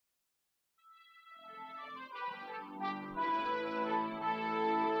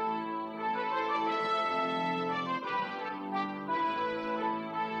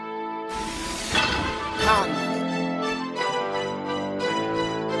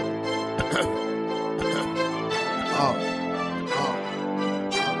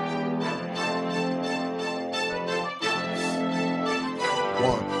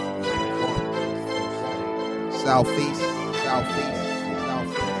Southeast.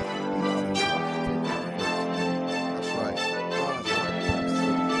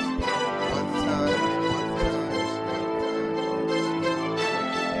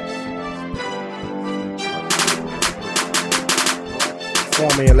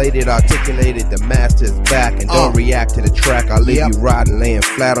 Formulated, articulated, the master's back, and don't react to the track. I leave you riding, laying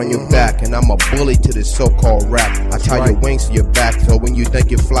flat on your back, and I'm a bully to this so-called rap. I tie your wings to your back, so when you think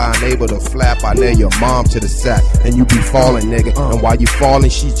you're flying, able to flap, I nail your mom to the sack, and you be falling, nigga. And while you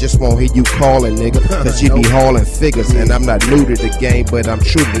falling, she just won't hear you calling, nigga, cause you be hauling figures. And I'm not new to the game, but I'm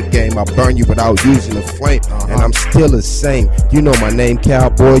true to the game. I burn you without using a flame, and I'm still the same. You know my name,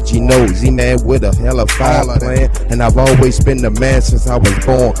 Cowboy Gino, Z-Man with a hella fire plan, and I've always been the man since I was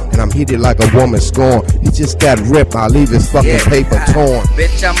born, and I'm heated like a woman scorn. He just got ripped, I'll leave his fucking paper torn.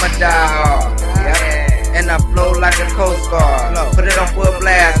 Bitch, I'm a dog, and I flow like a Coast Guard. Put it on full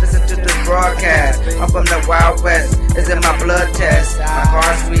blast, listen to this broadcast. I'm from the Wild West, it's in my blood test. My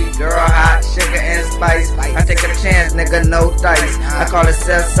car sweet, girl hot, sugar and spice. I take a chance, nigga, no dice. I call it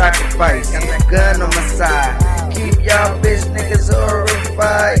self-sacrifice. Gun on my side, keep y'all bitch niggas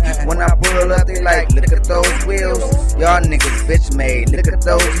horrified. When I pull up, they like, look at those wheels. Y'all niggas bitch made, look at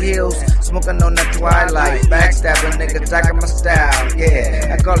those heels. Smoking on the twilight, backstabbing niggas, jacking my style.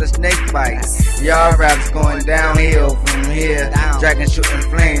 Yeah, I call it snake bites. Y'all raps going downhill from here. Dragon shooting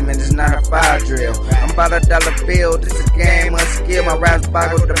flame, and it's not a fire drill. I'm about $1 bill, this a game of skill. My raps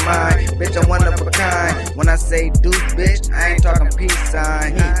boggle the mind, bitch, I'm one of a kind. When I say deuce, bitch, I ain't talking peace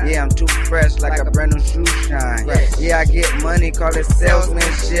sign. Yeah, I'm too fresh like a brand new shoe shine. Yeah, I get money, call it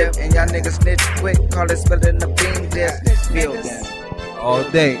salesmanship. And y'all niggas snitch quick, call it spilling the beam dip. Building all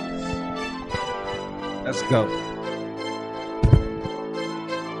day. Let's go.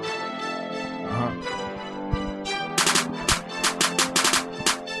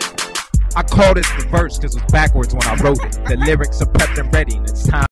 I call this the verse because it was backwards when I wrote it. The lyrics are prepped and ready, and it's time.